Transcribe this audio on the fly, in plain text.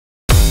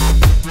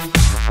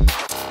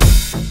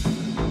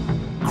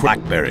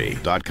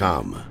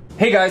CrackBerry.com.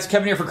 Hey guys,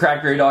 Kevin here for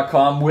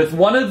CrackBerry.com with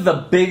one of the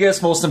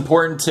biggest, most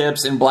important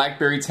tips in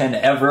BlackBerry 10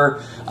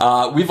 ever.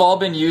 We've all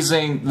been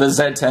using the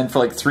Z10 for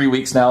like 3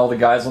 weeks now, the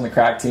guys on the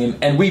Crack team,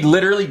 and we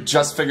literally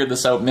just figured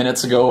this out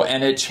minutes ago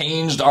and it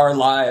changed our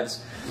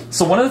lives.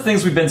 So one of the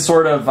things we've been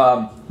sort of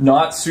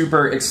not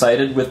super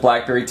excited with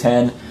BlackBerry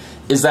 10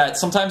 is that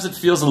sometimes it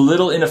feels a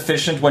little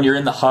inefficient when you're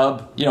in the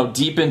hub, you know,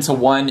 deep into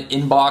one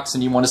inbox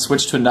and you want to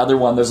switch to another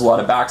one. There's a lot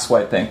of back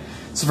swiping.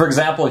 So for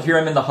example, here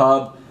I'm in the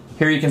hub.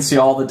 Here you can see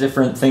all the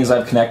different things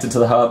I've connected to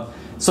the hub.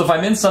 So if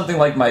I'm in something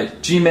like my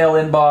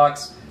Gmail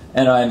inbox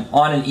and I'm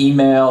on an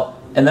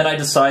email and then I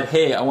decide,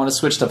 hey, I want to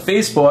switch to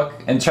Facebook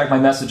and check my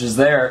messages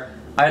there,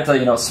 I have to,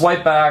 you know,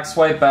 swipe back,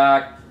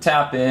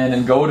 tap in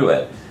and go to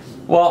it.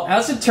 Well,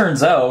 as it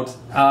turns out,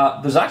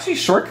 there's actually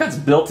shortcuts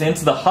built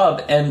into the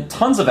hub and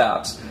tons of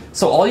apps.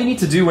 So all you need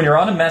to do when you're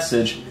on a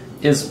message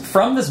is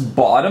from this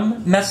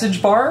bottom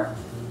message bar,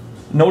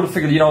 you know,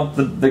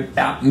 the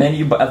app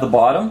menu at the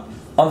bottom,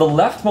 on the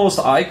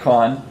leftmost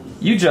icon,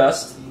 you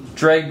just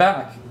drag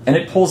back and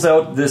it pulls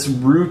out this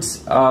root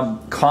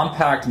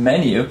compact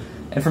menu,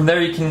 and from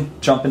there you can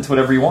jump into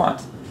whatever you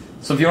want.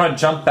 So if you want to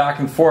jump back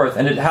and forth,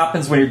 and it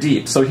happens when you're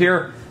deep. So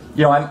here,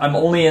 you know, I'm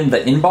only in the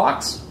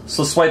inbox,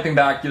 so swiping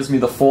back gives me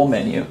the full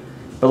menu.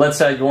 But let's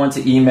say I go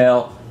into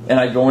email and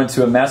I go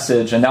into a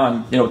message and now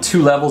I'm, you know,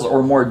 2 levels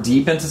or more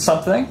deep into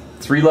something,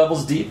 3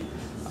 levels deep,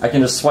 I can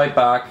just swipe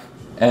back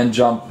and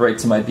jump right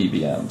to my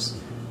BBMs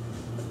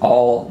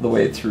all the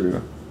way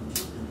through.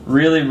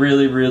 Really,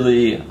 really,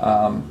 really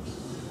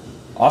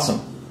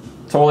awesome.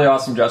 Totally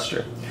awesome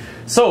gesture.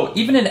 So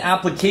even in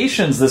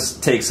applications this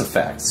takes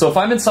effect. So if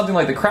I'm in something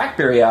like the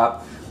CrackBerry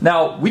app,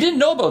 now we didn't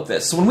know about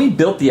this. So when we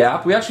built the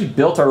app, we actually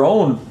built our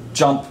own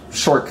jump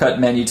shortcut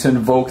menu to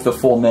invoke the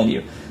full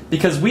menu.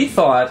 Because we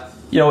thought,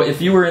 you know,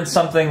 if you were in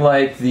something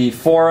like the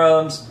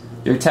forums,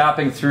 you're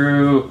tapping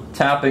through,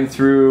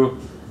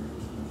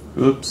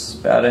 oops,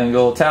 bad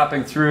angle,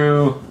 tapping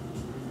through,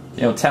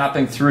 you know,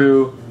 tapping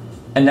through,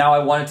 and now I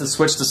wanted to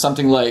switch to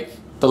something like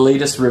the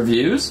latest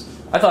reviews,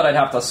 I thought I'd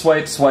have to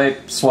swipe,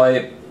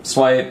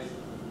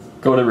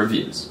 go to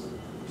reviews.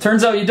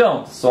 Turns out you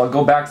don't. So I'll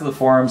go back to the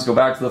forums, go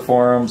back to the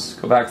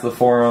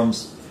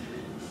forums,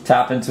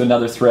 tap into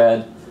another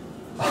thread.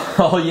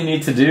 All you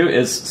need to do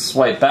is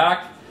swipe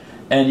back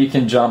and you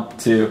can jump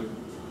to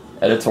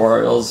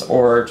editorials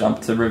or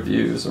jump to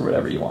reviews or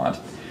whatever you want.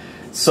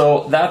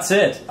 So that's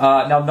it.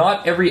 Now,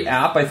 not every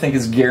app I think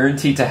is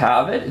guaranteed to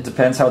have it. It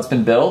depends how it's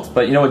been built.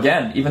 But you know,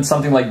 again, even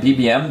something like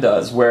BBM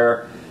does,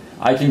 where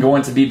I can go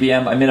into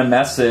BBM, I'm in a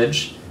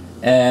message,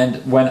 and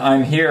when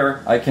I'm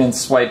here, I can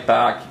swipe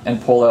back and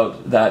pull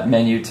out that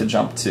menu to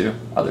jump to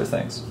other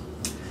things.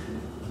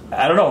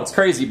 I don't know, it's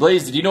crazy.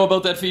 Blaze, did you know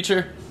about that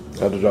feature?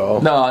 Not at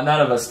all. No,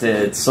 none of us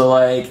did. So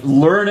like,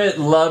 learn it,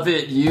 love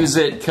it, use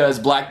it, because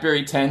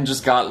BlackBerry 10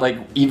 just got like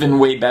even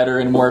way better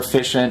and more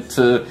efficient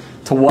to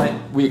what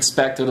we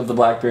expect out of the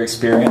BlackBerry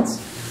experience.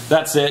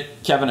 That's it.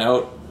 Kevin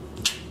out.